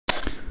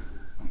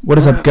What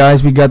is up,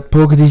 guys? We got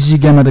PokeDG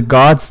Gamma, the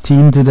Gods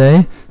team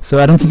today, so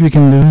I don't think we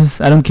can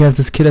lose. I don't care if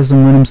this kid has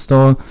some random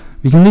stall.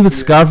 We can lead with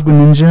Scarf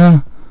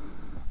Greninja,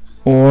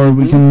 or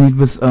we can lead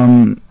with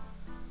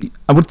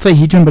I would play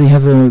Heatran, but he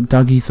has a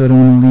Dougie, so I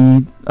don't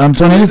want to lead.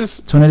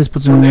 Tornadus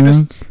puts him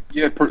in.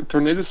 Yeah,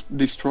 Tornadus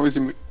destroys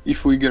him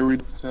if we get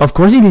rid of Zapdos. Of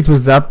course he leads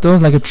with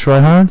Zapdos, like a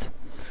tryhard.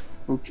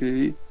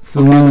 Okay.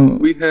 So okay,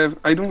 we have.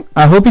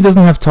 I hope he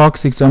doesn't have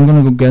Toxic, so I'm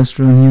gonna go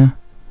Gastron here.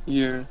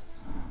 Yeah.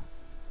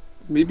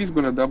 Maybe he's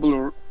gonna double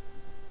or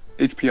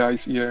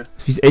HPIs, yeah.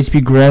 If he's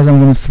HP Grass, I'm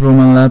gonna throw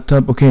my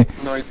laptop. Okay.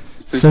 No, it's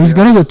so he's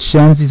gonna go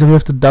Chansey, so we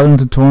have to double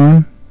into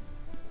Torn.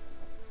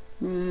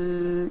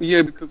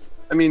 Yeah, because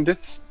I mean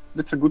that's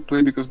a good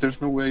play because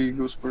there's no way he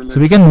goes for left. So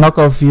we can knock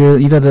off here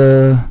either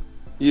the.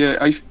 Yeah,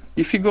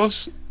 if he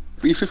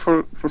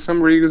for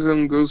some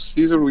reason goes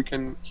Caesar, we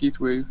can Heat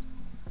Wave.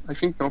 I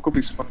think knockoff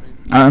is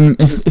fine.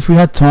 If we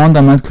had Taunt,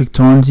 I might click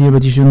Taunt here,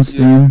 but he shouldn't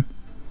stay in.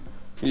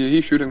 Yeah,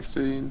 he shouldn't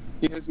stay in.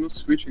 He has no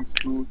switching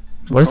to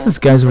what is this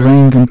guy's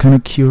rank? I'm kind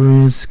of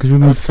curious, because we've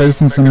been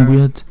facing some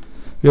weird...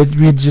 We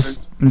had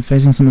just been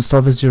facing some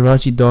stuff as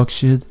Jirachi dog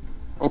shit.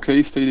 Okay,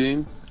 he stayed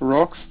in.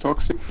 Rocks,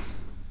 Toxic.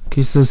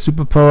 Okay, so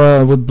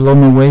Superpower would blow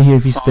me away here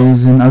if he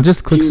stays in. I'll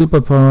just click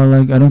Superpower,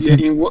 like, I don't think...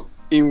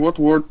 In what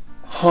word?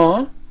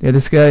 Huh? Yeah,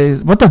 this guy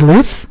is... What, that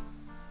lives?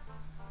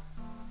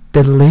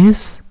 That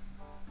lives?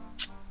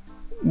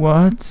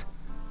 What?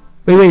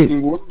 Wait.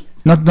 In what?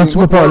 Not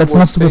Superpower, let's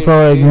not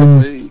Superpower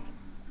again.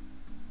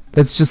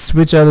 Let's just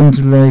switch out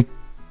into like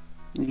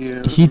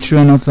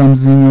Heatran or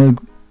something. Like,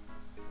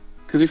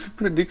 because if you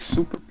predict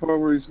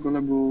Superpower is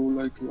gonna go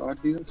like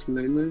Latias,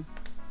 Lele,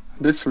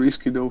 that's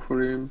risky though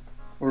for him.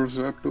 Or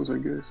Zapdos, I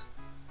guess.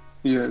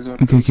 Yeah,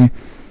 Zapdos. Okay.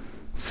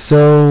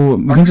 So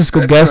we can just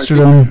go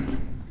Gastrodon.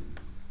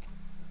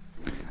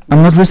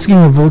 I'm not risking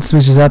a Volt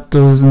Switch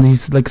Zapdos and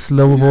these like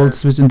slow Volt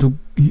Switch into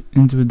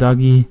a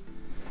Dougie.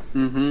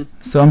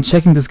 So I'm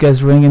checking this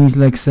guy's rank and he's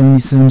like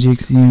 77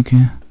 GXE,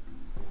 okay.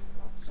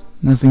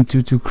 Nothing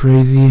too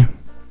crazy.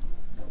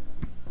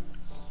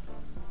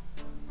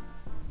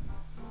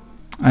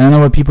 I don't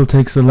know why people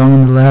take so long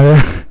on the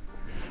ladder.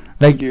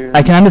 Like,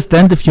 I can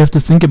understand if you have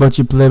to think about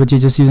your play, but you're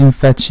just using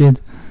fat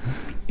shit.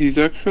 He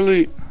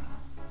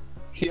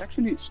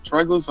actually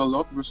struggles a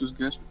lot versus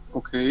Gastrodon.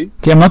 Okay,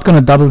 I'm not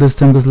gonna double this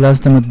time because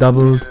last time I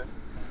doubled.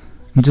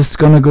 I'm just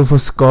gonna go for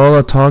Skull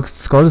or Toxic.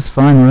 Skull is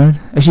fine, right?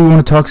 Actually, we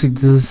want to Toxic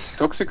this.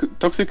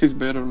 Toxic is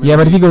better. Maybe. Yeah,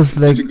 but if he goes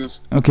like...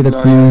 Okay,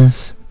 that's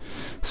nice.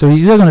 So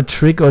he's either gonna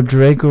Trick or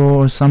Draco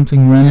or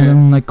something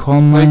random, like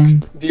Calm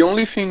Mind. Like, the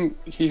only thing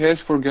he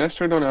has for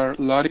Gastrodon are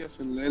Latias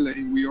and Lele.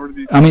 We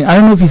already... I mean, I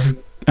don't know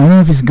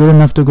if he's good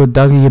enough to go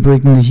Dougie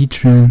breaking the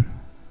Heatran.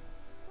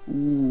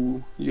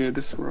 Ooh, yeah,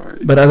 that's right.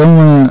 But I don't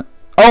wanna...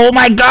 Oh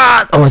my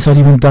god! Oh, I thought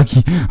he went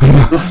Dougie.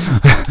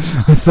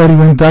 I thought he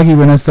went Dougie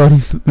when I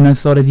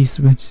thought that he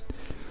switched.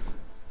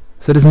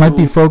 So this might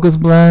be Focus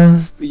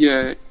Blast.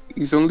 Yeah,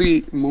 his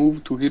only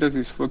move to hit us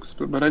is Focus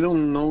Blast, but I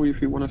don't know if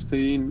he wanna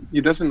stay in.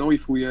 He doesn't know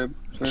if we have.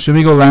 Should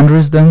we go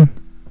Landorus then?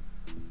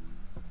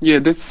 Yeah,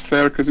 that's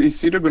fair because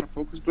he's either gonna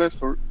Focus Blast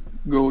or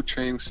go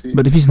Chain C.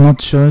 But if he's not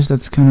choice,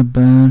 that's kind of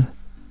bad.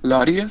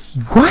 Latias?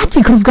 What?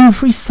 We could have gone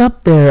free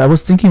sub there. I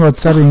was thinking about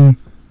subbing.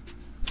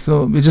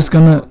 So we're just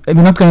gonna... We're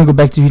not gonna go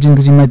back to U-turn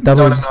because he might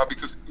double. No,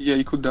 because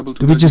he could double.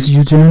 Do we just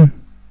U-turn?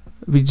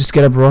 We just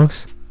get up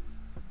rocks?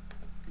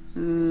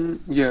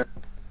 Yeah.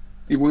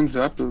 He wins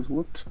Zapdos.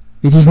 What?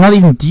 Wait, he's not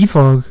even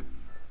defog.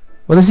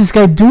 What is this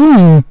guy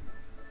doing?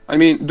 I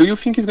mean, do you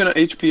think he's gonna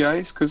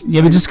HPIs? Cause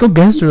yeah, we just go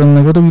Gastrodon.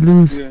 Like, what do we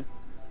lose? Yeah.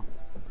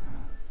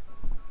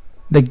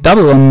 Like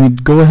double on me.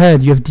 Go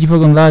ahead. You have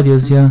defog on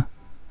Latias, yeah.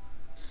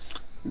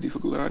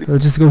 Defog Latias. I'll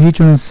just go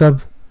Heatran and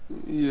sub.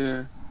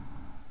 Yeah.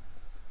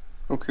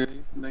 Okay,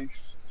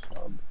 nice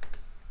sub.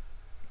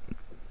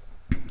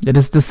 Yeah,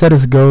 the set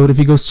is gold. If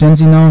he goes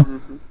Chansey now.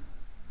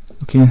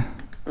 Okay.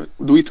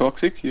 Do we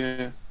Toxic?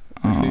 Yeah.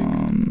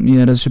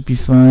 Yeah, that should be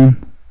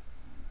fine.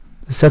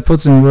 The set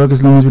puts in work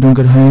as long as we don't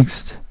get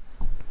hexed.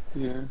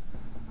 Yeah.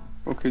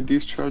 Okay,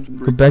 discharge.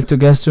 Go back to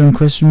Gastrodon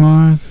question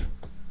mark.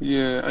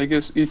 Yeah, I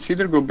guess it's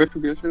either go back to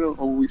Gastrodon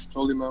or we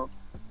stall him out.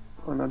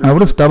 I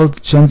would have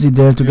doubled Chansey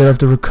there to get off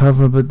the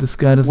recover, but this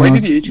guy does not. Why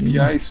did he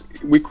HPIs?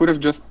 We could have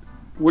just...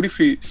 What if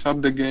we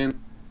subbed again?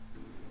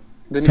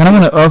 Then kind of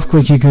gonna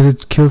Earthquake here because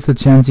it kills the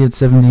Chansey at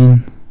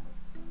 17.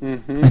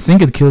 I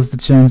think it kills the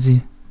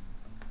Chansey.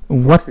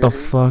 What the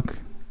fuck?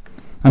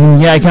 I mean,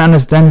 yeah, I can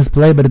understand his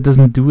play, but it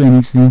doesn't do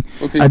anything.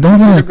 Okay, I don't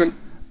wanna...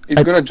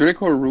 It's gonna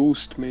Draco or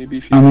Roost, maybe.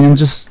 If I mean, I'm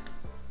just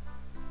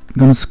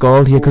gonna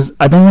Scald here because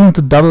I don't want him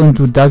to double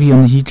into a Dougie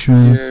on the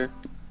Heatran. Yeah.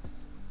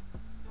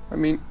 I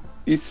mean,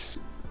 it's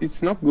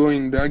not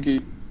going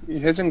Dougie. He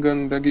hasn't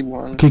gone Dougie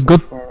once. Okay,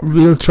 good.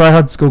 We'll try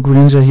hard to go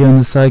Greninja here on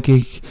the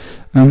Psychic.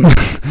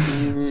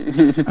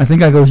 I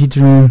think I go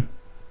Heatran.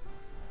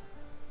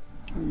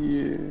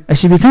 Yeah.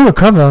 Actually, we can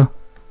recover.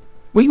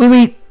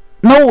 Wait.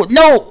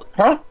 No!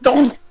 Huh?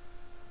 Don't!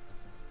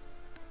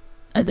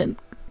 I didn't...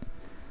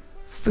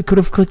 I could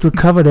have clicked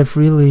recover there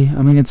freely.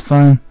 I mean, it's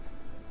fine.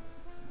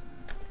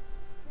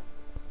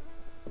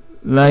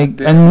 Like,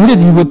 Then- I knew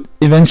that he would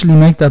eventually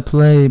make that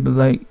play, but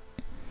like,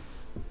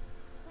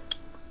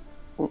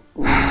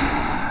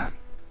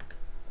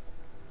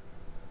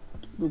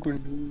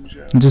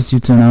 Greninja. just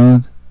U-turn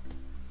out.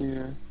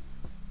 Yeah.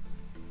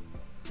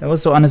 That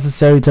was so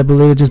unnecessary. Tapu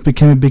Lele just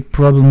became a big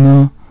problem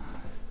now.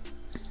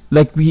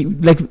 Like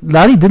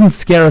Lali didn't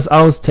scare us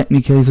out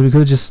technically, so we could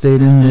have just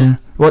stayed in there.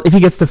 What if he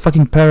gets the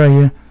fucking para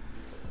here?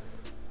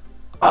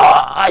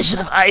 Oh, I should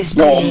have Ice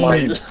Beam. Oh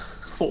my.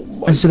 Oh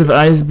my. I should have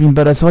Ice Beam,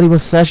 but I thought he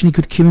was Sash and he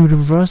could kill me with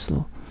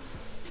reversal.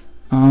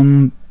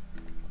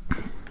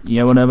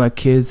 Yeah, whatever,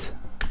 kid.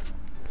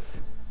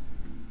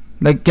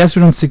 Like, guess we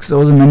don't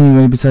 6-0 them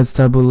anyway, besides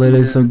Tapu Lele,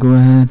 Yeah. so go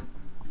ahead.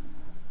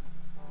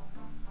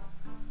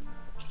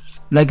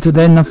 Like,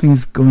 today nothing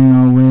is going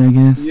our way, I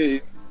guess. Yeah,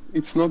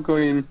 it's not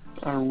going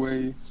our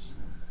way.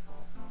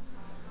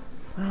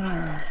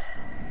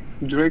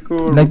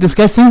 Draco. Like, this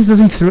guy thinks that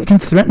he can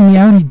threaten me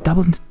out and he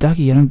doubled into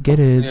Ducky, I don't get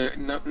it. Yeah,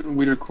 no,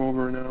 we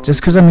recover now. Just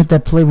because I made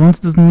that play once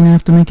doesn't mean I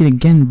have to make it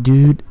again,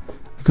 dude.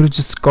 I could have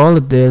just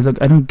scalded it there. Like,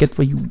 I don't get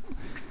what you...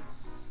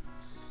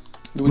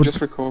 Do we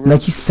just recover?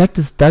 Like, he sacked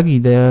his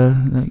Dougie there,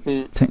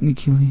 like,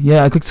 technically.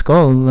 Yeah, I clicked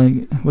Skull,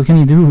 like, what can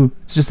you do?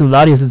 It's just a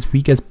Latias, it's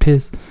weak as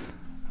piss.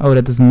 Oh,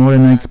 that is more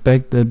than I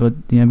expected, but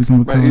yeah, we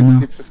can But recover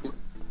now. it's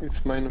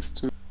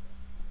 -2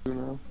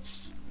 now.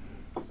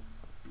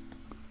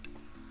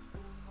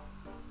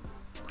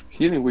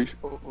 Healing wish.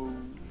 Oh.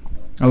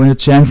 I win a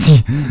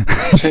Chansey.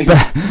 It's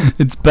back.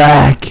 It's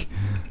back.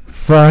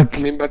 Fuck.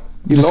 I mean, but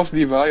he Just- lost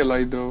the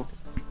Violite though.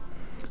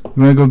 You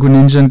wanna go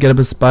Greninja and get up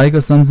a spike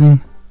or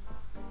something?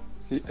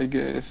 I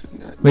guess.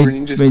 Wait,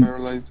 Greninja's wait.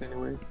 paralyzed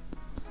anyway.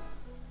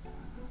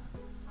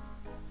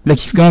 Like,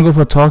 he's gonna go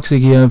for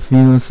Toxic here, I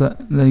feel. So,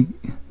 like,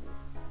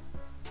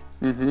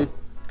 Mm-hmm.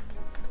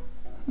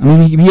 I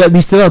mean,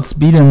 we still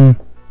outspeed him.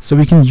 So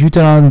we can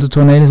U-turn out into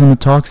Tornadus and the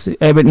Toxic.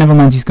 But never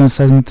mind, he's gonna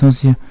Seismic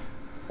Toss here.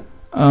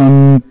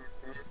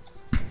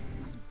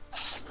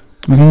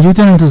 We can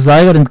U-turn into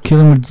Zygarde and kill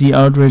him with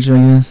Z-Outrage, I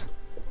guess.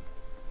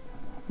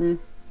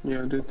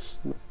 Yeah, that's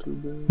not too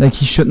bad. Like,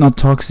 he should not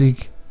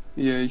Toxic.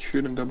 Yeah, you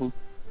shouldn't double.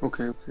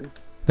 Okay.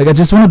 Like, I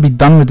just want to be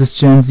done with this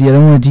Chansey. I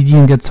don't want to DD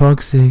and get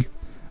Toxic.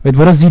 Wait,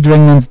 what does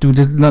Z-Dragonlance do?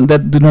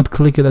 Do not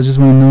click it, I just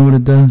want to know what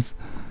it does.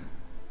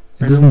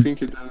 I don't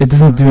think it does. It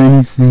doesn't do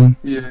anything.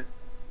 Yeah.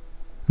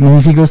 I mean,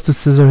 if he goes to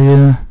Scissor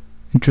here,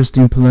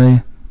 interesting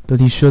play. But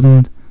he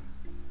shouldn't.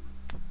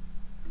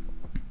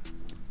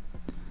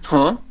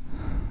 Huh?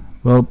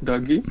 Well,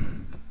 Dougie?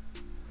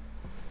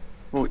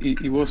 Oh,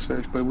 he was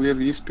Sash, but we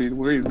have E-Speed.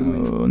 What are you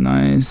doing? oh,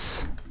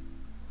 nice.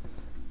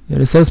 Yeah,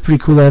 the set's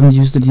pretty cool. I haven't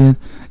used it yet.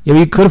 Yeah,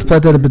 we could have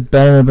played that a bit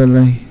better, but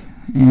like,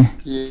 eh.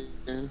 Yeah.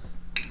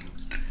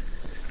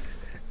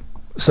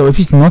 So if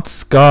he's not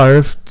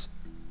scarfed,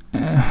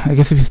 I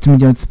guess if he's too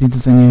many speed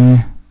this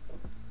anyway.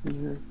 Yeah.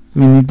 Do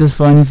we need this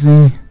for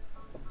anything?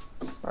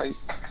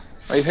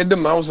 I had the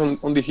mouse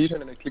on the heater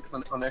and I clicked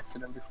on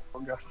accident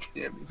before. God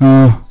damn it.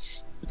 Oh,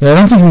 yeah. I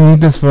don't think we need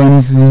this for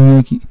anything.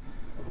 Like,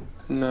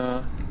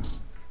 Nah.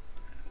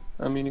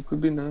 I mean, it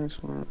could be nice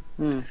one.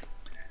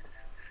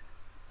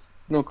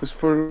 No, because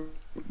for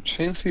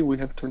Chansey we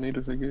have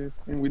Tornadoes, I guess,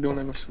 and we don't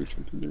have a switch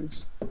into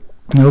this.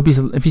 I hope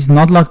if he's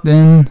not locked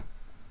in.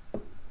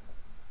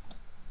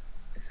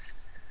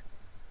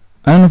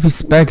 I don't know if he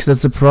specs,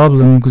 that's a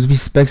problem, because if he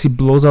specs he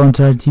blows our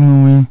entire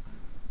team away.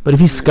 But if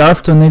he's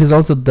scarfed, Tornadoes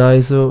also die,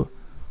 so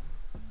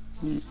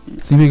I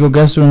think we go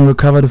Gastro and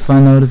recover to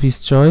find out if he's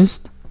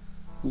choiced.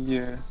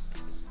 Yeah.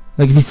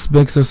 Like if he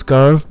specs or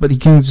scarf, but he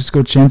can just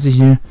go Chansey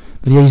here.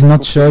 But yeah, he's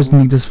not choiced and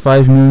he does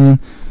 5 million.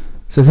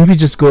 So I think we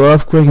just go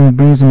Earthquake and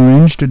bring him in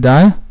range to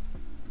die.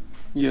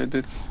 Yeah,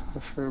 that's a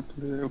fair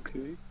play,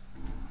 okay.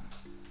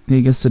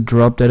 He gets to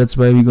drop that, that's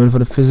why we go for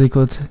the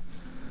physical.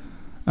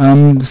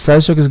 The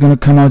Side Shock is gonna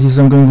come out here,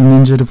 so I'm going to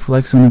Ninja to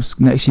flex on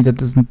him. Actually, that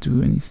doesn't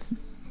do anything.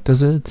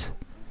 Does it?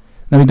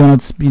 No, we don't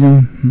outspeed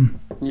him.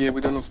 Yeah,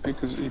 we don't know speed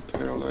because he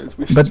paralyzed.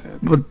 But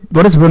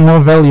what is more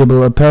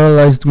valuable, a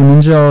paralyzed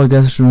Greninja or a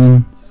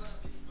Gastrodon?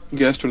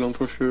 Gastrodon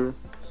for sure,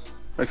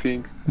 I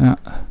think. Yeah.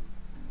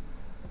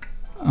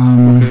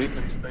 Okay,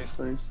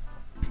 nice.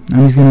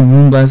 And he's gonna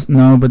Moonblast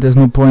now, but there's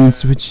no point in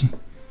switching.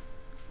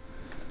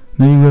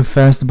 Maybe we're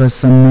faster by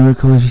some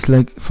miracle if he's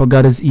like,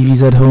 forgot his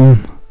EVs at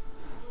home.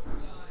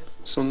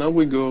 So now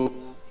we go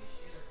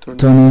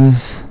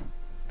Tornadus.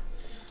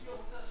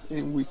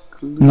 And we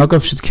could...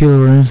 Knockoff should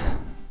kill, right?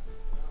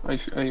 I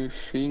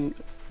think...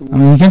 I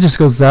mean, you can just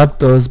go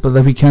Zapdos, but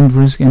like we can't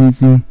risk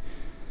anything.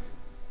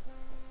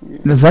 Yeah.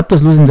 The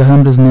Zapdos losing the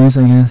helmet is nice,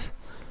 I guess.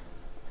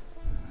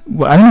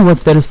 Well, I don't know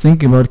what's there to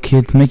think about,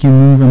 kid. Make you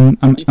move.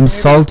 I'm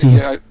salty.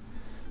 Yeah,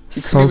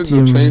 Salty.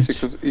 You You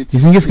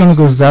think it's gonna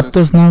go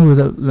Zapdos now?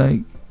 Without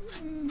like,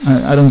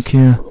 I don't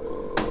care.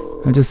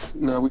 I just.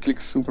 No, we click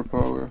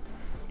superpower.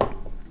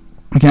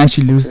 We can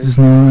actually lose this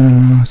now. I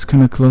don't know. It's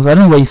kind of close. I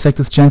don't know why he sacked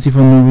with Chansey for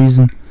no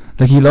reason.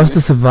 Like he lost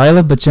this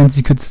Violet, but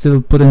Chansey could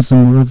still put in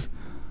some work.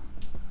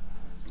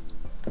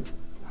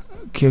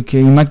 Okay,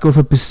 you might go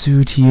for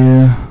Pursuit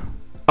here.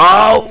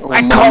 Oh,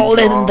 I called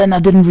it and then I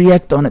didn't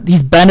react on it.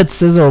 These Bandit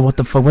Scissor, what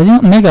the fuck? Why is he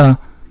not Mega?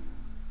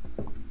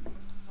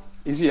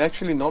 Is he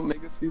actually not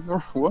Mega Caesar?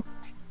 What?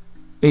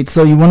 Wait,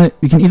 so you wanna?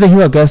 We can either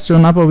heal our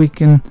Gastron up, or we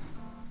can.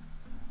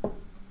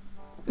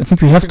 I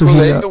think we have to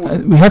heal.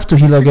 We have to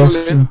heal our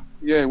Gastron.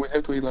 Yeah, we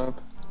have to heal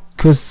up.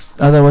 Cause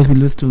otherwise we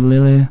lose to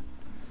Lily.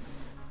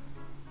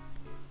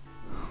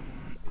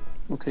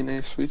 Okay,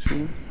 nice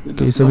switching.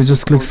 Okay, so we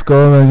just click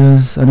score, I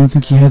guess. I don't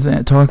think he has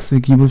a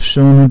toxic. He would've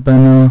shown it by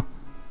now.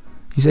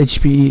 He's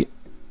HP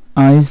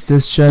Ice,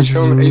 Discharge,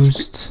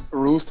 Roost.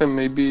 Roost and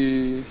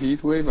maybe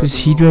Heat Wave. If it's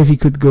Heat Wave, he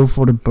could go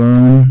for the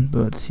burn,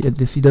 but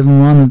if he doesn't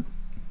want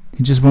it,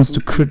 he just wants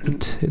to crit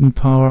with Hidden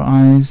Power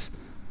Ice.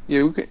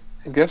 Yeah, okay.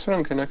 I guess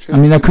one can actually. I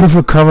mean, I could have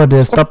recovered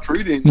there. Stop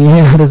treating.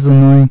 Yeah, that's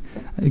annoying.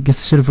 I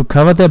guess I should have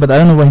recovered there, but I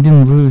don't know why he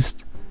didn't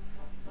Roost.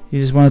 He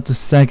just wanted to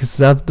sack his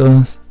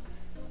Zapdos.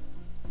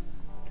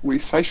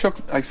 With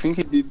Psyshock, I think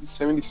he did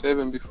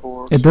 77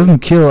 before. It doesn't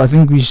kill. I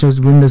think we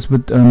should win this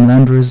with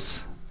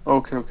Landorus.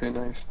 Okay,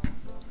 nice.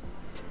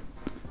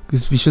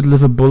 Because we should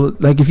live a bullet.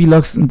 Like if he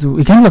locks into,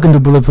 he can't lock into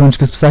Bullet Punch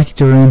because Psychic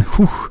Terrain.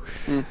 Whew.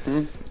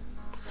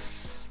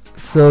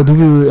 So do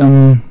we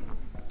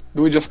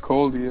do we just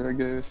call here, I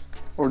guess,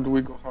 or do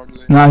we go hard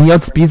lane? Nah, he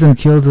outspeeds and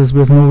kills us. We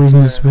have no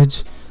reason to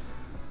switch.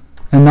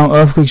 And now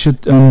Earthquake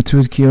should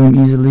 2-hit kill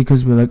him easily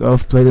because we're like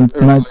off plate,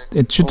 and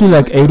it should do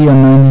like 80 or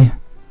 90.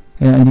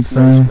 Yeah,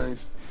 85.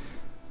 Nice.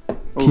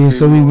 Okay,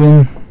 so we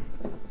win.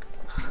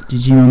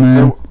 GG, my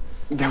man.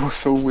 That was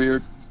so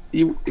weird.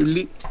 He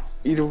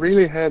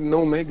really had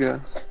no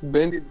Mega.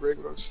 Bandit,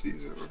 regular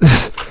Caesar.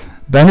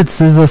 Bandit,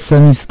 Scissor,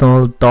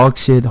 Semi-Stall, Dog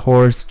Shit,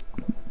 Horse.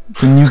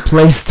 The new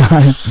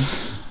playstyle.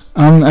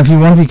 If you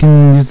want, we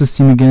can use this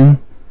team again.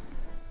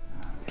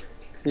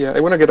 Yeah,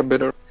 I wanna get a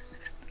better.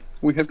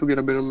 We have to get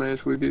a better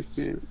match with this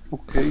team.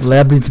 Okay.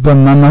 Flare Blitz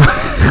Banana.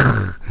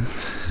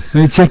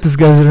 Let me check this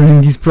guy's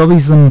ring. He's probably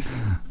some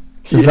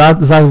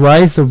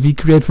Zygarde+Scarf, so V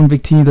create from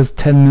Victini does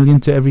 10 million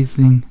to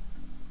everything.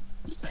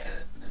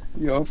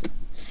 Yup.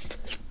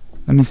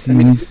 Let me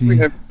see. We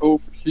have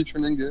both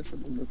Heatran and Gas.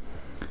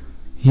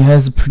 He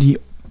has a pretty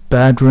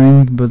bad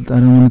ring, but I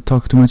don't want to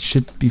talk too much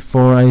shit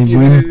before I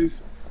win.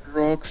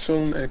 Rock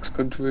Zone,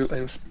 X-Cut Drill,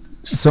 and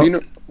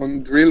Spin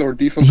on Drill or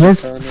Defense. He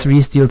has Katana.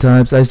 3 steel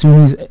types. I assume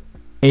he's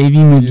AV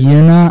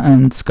Magirna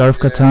and Scarf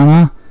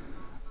Katana.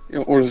 Yeah,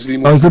 or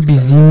Z-Move. Oh, he could be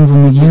Z-Move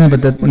or Magirna,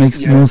 but that makes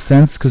no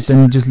sense because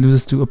then he just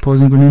loses to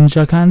opposing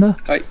Greninja, kinda.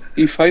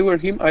 If I were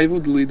him, I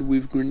would lead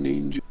with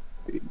Greninja.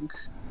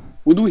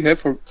 What do we have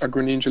for a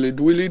Greninja lead?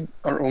 Do we lead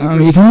our own?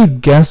 We can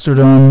lead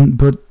Gastrodon,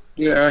 but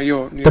yeah,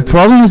 the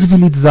problem is if he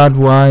leads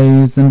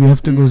Zygarde, then we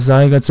have to go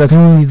Zygarde, so I can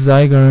only lead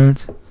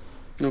Zygarde.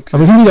 Okay.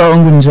 We can lead our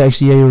own Greninja,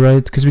 actually, yeah, you're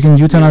right, because we can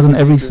U-turn out on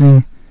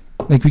everything.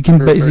 Like, we can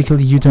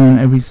basically U-turn on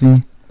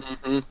everything.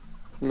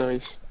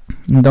 Nice.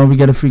 And now we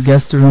get a free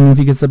Gastrodon if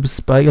he gets up a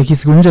spike. Like,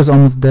 his Greninja is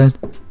almost dead.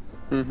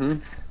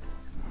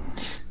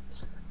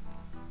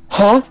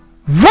 Huh?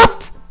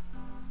 What?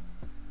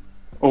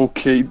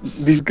 Okay,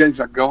 these guys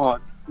are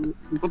god.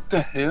 What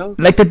the hell?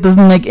 Like, that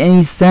doesn't make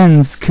any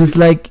sense, cause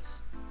like...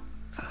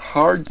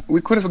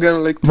 We could have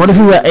gone like... What if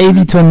we were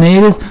AV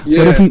Tornadus? Yeah.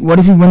 What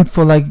if we went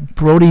for like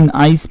Protein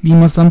Ice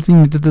Beam or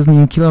something that doesn't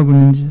even kill our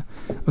Greninja?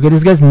 Okay,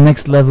 this guy's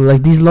next level.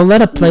 Like, these low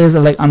ladder players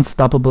are like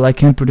unstoppable. I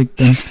can't predict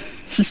them.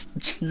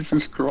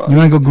 Jesus Christ. You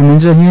wanna go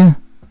Greninja here?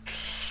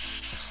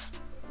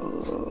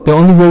 The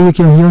only way we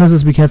can heal this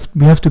is we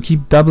have to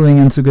keep doubling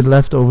and to get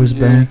leftovers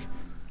back.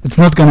 It's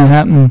not gonna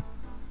happen.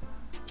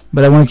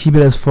 But I wanna keep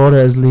it as fodder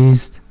as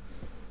least.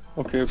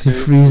 Okay. He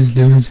freezes,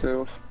 dude.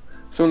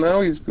 So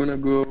now he's gonna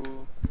go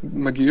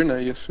Magirna,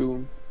 I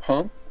assume.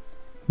 Huh?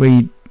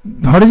 Wait,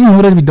 how does he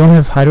know that we don't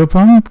have Hydro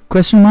Pump?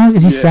 Question mark?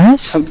 Is he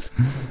Sash?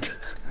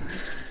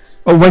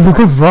 Oh wait, we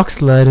could have Rock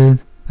Slided.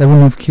 That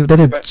wouldn't have killed. That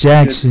did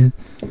jack shit.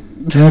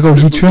 Do you wanna go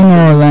Heatran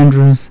or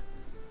Landorus?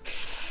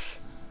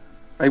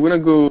 I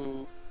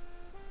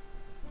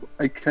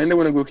kinda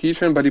wanna go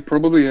Heatran, but he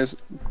probably has...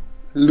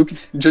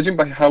 judging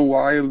by how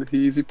wild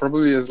he is, he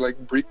probably has like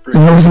Brick Break.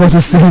 I was about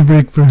to say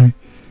Brick Break.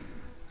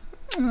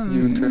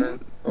 U-turn,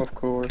 of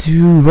course.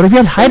 Dude, what if you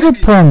had Hydro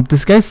Pump?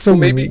 This guy's so...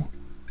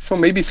 So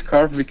maybe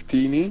Scarf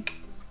Victini?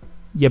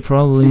 Yeah,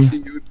 probably.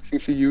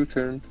 Since he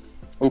U-turn.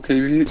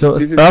 Okay, so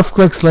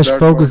Earthquake /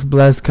 Focus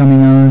Blast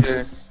coming out.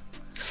 Yeah.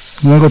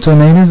 You wanna go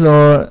Tornadus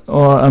or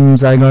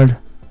Zygarde?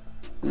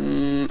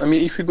 I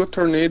mean, if you go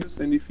Tornadus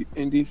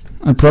and this...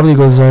 I'd probably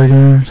go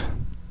Zygarde.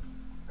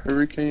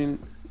 Hurricane,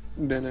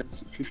 then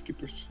it's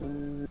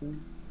 50%...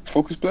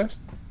 Focus Blast?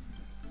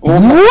 Oh,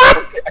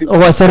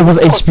 what? I said it was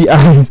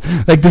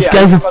HPI. Like, this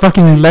guy's a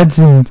fucking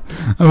legend.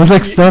 I was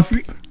like, stop.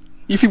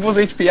 If it was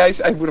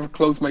HPI, I would have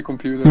closed my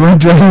computer. You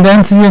want to Dragon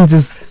Dance here and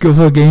just go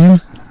for a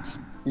game?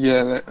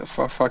 Yeah,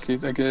 fuck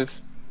it, I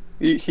guess.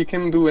 He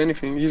can do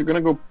anything. He's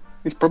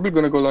probably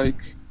gonna go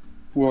like...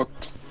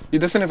 What? He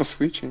doesn't have a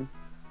switching.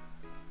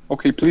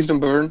 Okay, please don't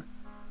burn.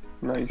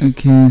 Nice.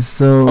 Okay,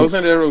 so...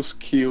 1000 arrows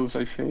kills,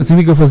 I think. I think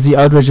we go for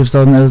Z-Outrage if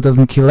 1000 arrows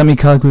doesn't kill. Let me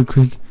calculate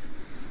quick.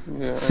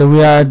 Yeah, so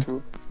we are at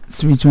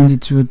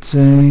 322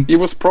 attack. It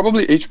was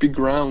probably HP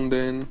ground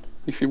then,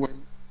 if he went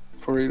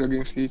for it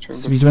against each other.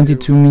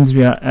 322 means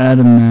we are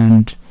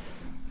adamant.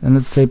 And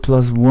let's say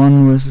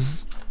 +1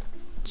 versus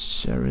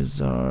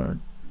Charizard.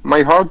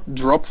 My heart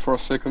dropped for a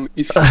second.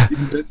 If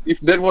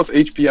that was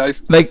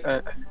HPI's Like,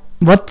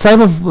 what type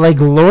of like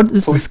lord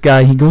is this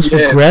guy? He goes for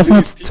Grass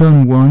Nuts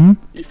turn 1.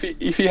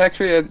 If he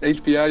actually had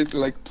HPI's,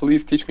 like,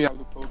 please teach me how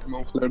to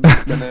Pokemon Flare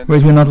this banana.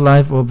 Wait, we're not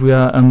live, or we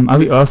are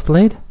we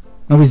Earthblade?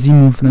 No, we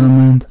Z-move, never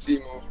mind.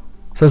 Z-move.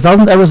 So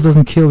 1000 arrows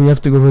doesn't kill, we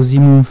have to go for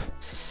Z-move.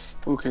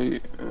 Okay,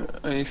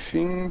 I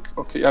think...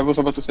 Okay, I was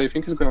about to say, I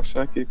think he's gonna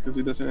sack it, because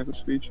he doesn't have a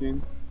switch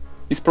in.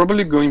 He's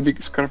probably going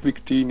Scarf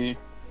Victini.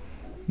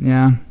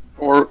 Yeah.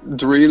 Or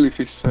Drill if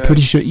he's I'm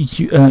pretty sure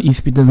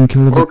E-Speed doesn't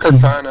kill the Or Victini.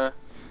 Kartana.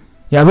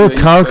 Yeah, I will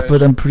Calc,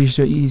 but I'm pretty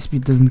sure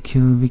E-Speed doesn't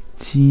kill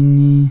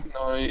Victini.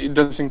 No, it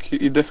doesn't.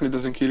 It definitely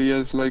doesn't kill. He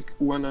has like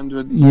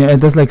 100. Yeah, it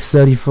does like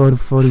 34 to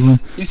 41.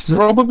 He's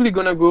probably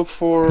gonna go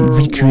for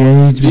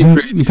Recreate.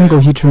 We can go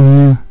Heatran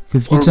here.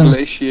 Because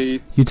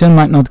Heatran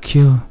might not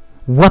kill.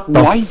 What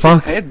the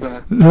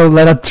fuck? No,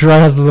 let her try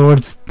at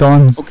Lord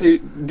Stuns.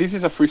 Okay, this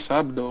is a free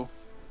sub though.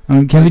 I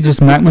mean, can we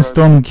just Magma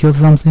Storm and kill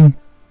something?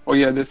 Oh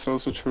yeah, that's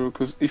also true.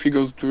 Because if he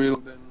goes Drill,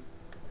 then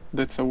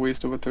that's a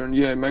waste of a turn.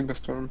 Yeah, Magma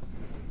Storm.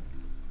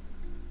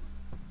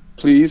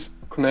 Please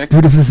connect.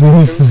 Dude, if this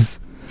misses.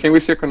 Can we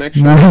see a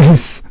connection?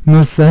 Nice.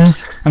 No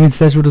Sash. I mean,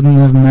 Sash wouldn't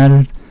have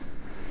mattered.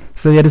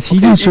 So yeah, this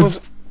Heatran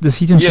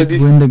should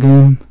win the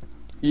game.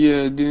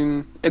 Yeah,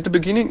 at the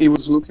beginning it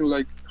was looking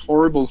like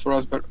horrible for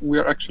us, but we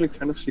are actually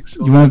kind of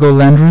 6-0. You wanna go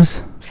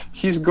Landorus?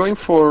 He's going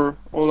for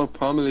all of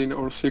Pamelin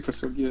or Secret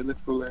Sword. Yeah,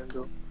 let's go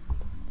Lando.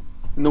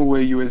 No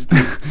way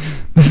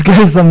USD. This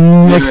guy's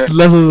some next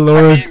level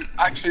lord. I mean,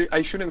 actually,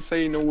 I shouldn't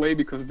say no way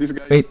because this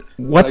guy... Wait,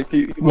 what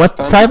like, what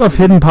type of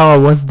hidden power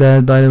was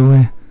that, by the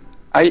way?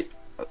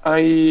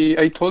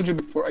 I told you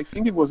before, I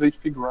think it was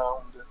HP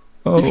Ground.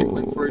 Oh. If you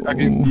went for it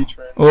against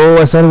Heatran.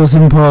 Oh, I thought it was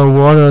hidden power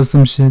water or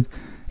some shit.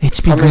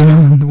 HP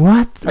Ground,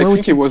 what? I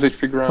think it was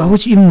HP Ground. Why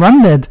would you even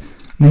run that?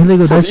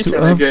 Nihilego dies to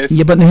Earth.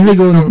 Yeah, but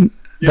Nihilego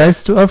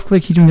dies to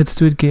Earthquake, Heatran gets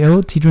to it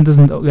KO, Heatran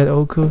doesn't get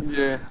OHKO.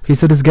 Yeah. Okay,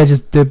 so this guy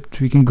just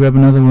dipped, we can grab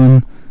another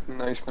one.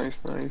 Nice.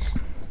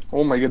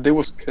 Oh my god, that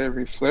was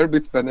scary. Flare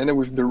Blitz Banana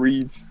with the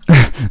reeds.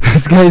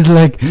 This guy is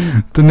like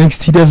the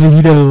next Heater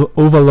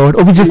Overlord.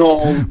 Oh,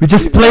 we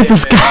just played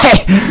this guy!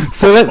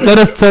 So let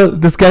us tell,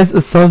 this guy's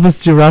a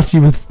Salvus Jirachi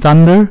with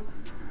Thunder.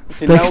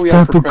 Specs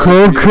Tapu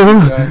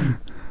Koko.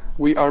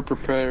 We are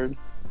prepared.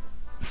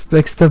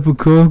 Specs Tapu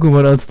Koko,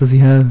 what else does he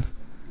have?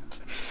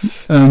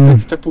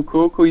 Specs Tapu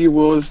Koko, he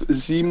was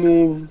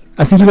Z-move.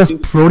 I think he was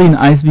Protein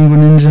Ice Beam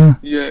Greninja.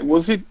 Yeah,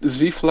 was it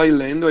Z-Fly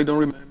Lando? I don't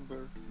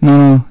remember.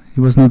 No,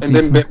 he was not Z-Fly.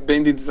 And then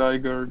Bandit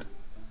Zygarde.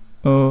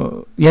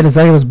 Oh, yeah, the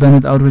Zygarde was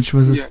Bandit Outrage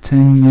was his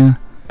thing, yeah.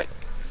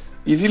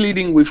 Is he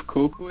leading with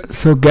Koko?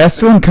 So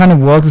Gastrodon kind of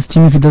walls his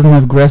team if he doesn't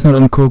have Grass Knot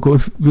on Koko.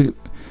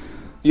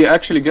 Yeah,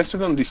 actually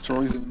Gastrodon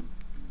destroys him.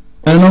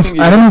 I don't know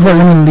if I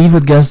want to lead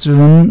with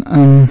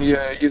Gastrodon.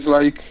 Yeah, he's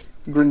like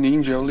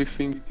Greninja, only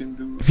thing he can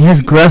do. If he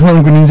has Grass Knot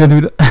on Greninja,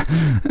 dude.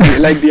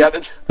 Like the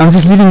other. I'm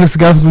just leaving the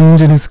Scarf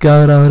Greninja to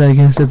scout out, I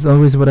guess. That's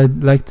always what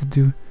I'd like to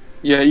do.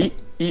 Yeah,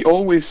 he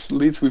always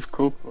leads with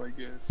Koko, I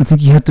guess. I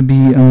think he had to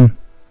be,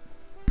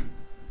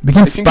 we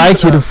can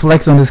spike here to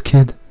flex on this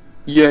kid.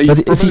 Yeah,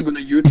 he's probably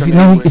gonna U-turn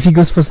anyway. If he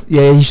goes for...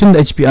 Yeah, he shouldn't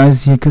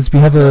HPIs here, because we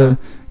have a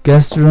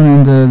Gastrodon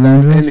and a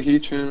Landorus. And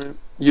Heatran.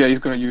 Yeah, he's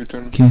gonna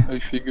U-turn. Okay. I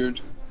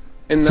figured.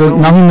 And so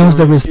now he knows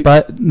that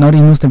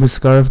we're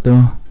Scarf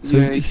though. So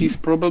yeah, he's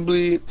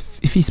probably...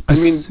 If he's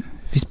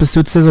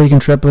pursued Scissor, he can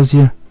trap us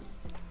here.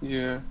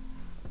 Yeah.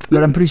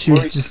 But I'm pretty sure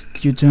it's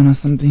just U-turn or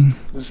something.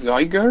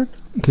 Zygarde?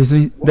 Okay, so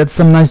that's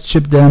some nice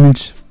chip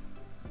damage.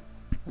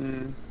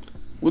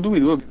 What do we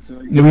do against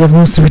Zygarde? Yeah, we have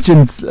no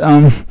switch-ins.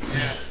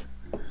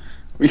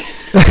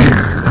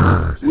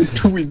 What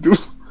do we do?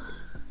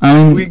 I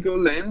mean, we go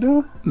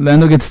Lando?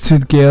 Lando gets 2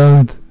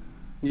 KO'd.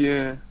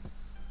 Yeah.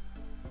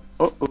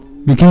 Uh-oh.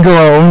 We can go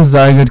our own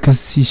Zygarde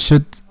because he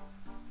should...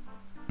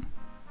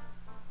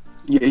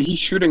 Yeah, he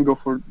shouldn't go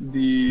for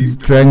the...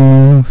 Dragon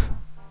move.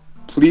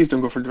 Please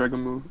don't go for Dragon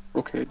move.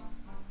 Okay.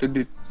 That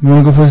did... You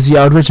wanna go for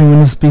Z-Outrage and win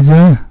the speed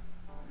there?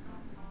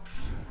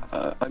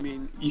 I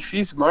mean, if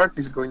he's smart,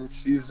 he's going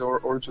Caesar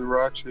or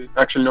Jirachi.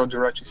 Actually, no,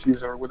 Jirachi,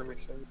 Caesar, what am I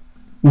saying?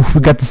 Oof,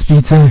 we got the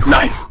speed there.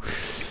 Nice!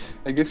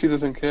 I guess he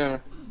doesn't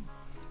care.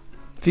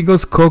 If he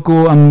goes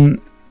Koko,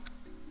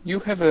 You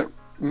have a...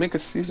 Make a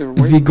Caesar.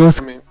 If he goes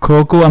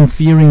Koko, I'm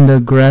fearing the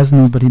Grass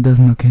Knot, but he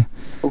doesn't, okay.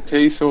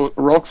 Okay, so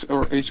Rocks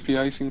or HP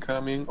Ice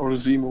incoming, or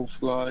Z-move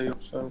Fly or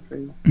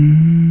something.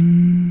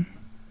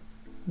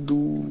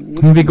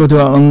 Maybe go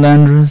to our own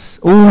Landorus.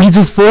 Oh, he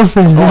just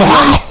forfeited!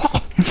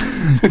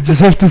 You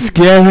just have to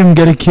scare him,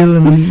 get a kill,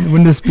 and then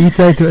win the speed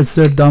tag to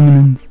assert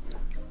dominance.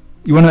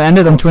 You want to end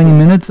it on 20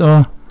 minutes,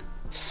 or...?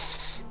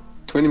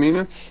 20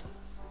 minutes?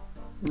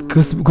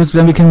 Because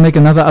then we can make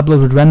another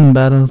upload with random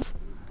battles.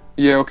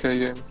 Yeah, okay,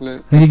 yeah.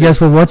 Thank you guys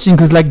for watching,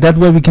 because like that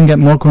way we can get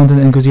more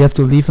content in, because you have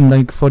to leave in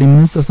like 40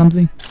 minutes or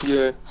something.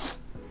 Yeah.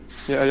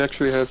 Yeah, I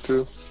actually have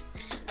to.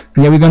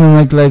 Yeah, we're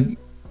gonna like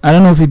I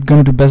don't know if we're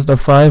gonna do best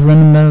of 5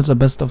 random battles or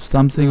best of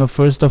something or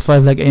first of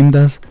 5 like AIM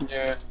does.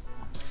 Yeah.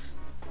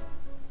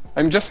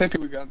 I'm just happy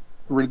we got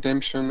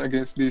redemption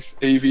against this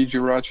AV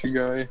Jirachi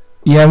guy.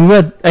 Yeah, we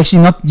were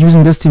actually not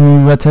using this team.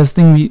 We were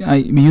testing.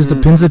 We used a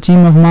pincer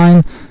team of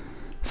mine,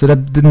 so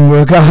that didn't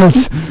work out.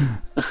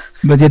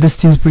 But yeah, this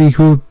team's pretty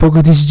cool.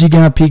 Poké TCG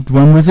Gamer peaked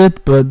 1 with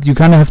it, but you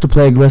kind of have to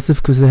play aggressive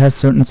because it has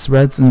certain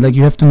threats and like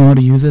you have to know how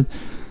to use it.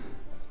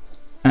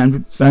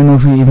 And I don't know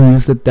if we even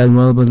used it that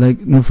well, but like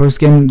in the first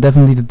game,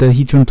 definitely the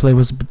Heatran play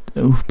was a bit,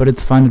 but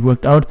it's fine, it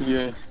worked out.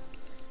 Yeah.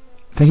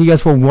 Thank you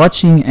guys for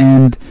watching,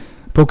 and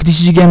Poké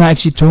TCG Gamer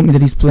actually told me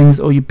that he's playing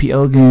his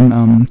OUPL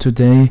game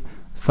today,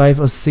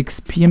 5 or 6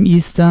 p.m.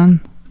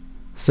 Eastern.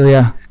 So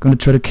yeah, gonna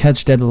try to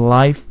catch that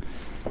live.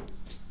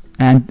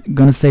 And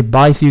gonna say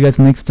bye to you guys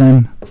next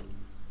time.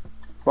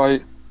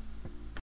 Bye.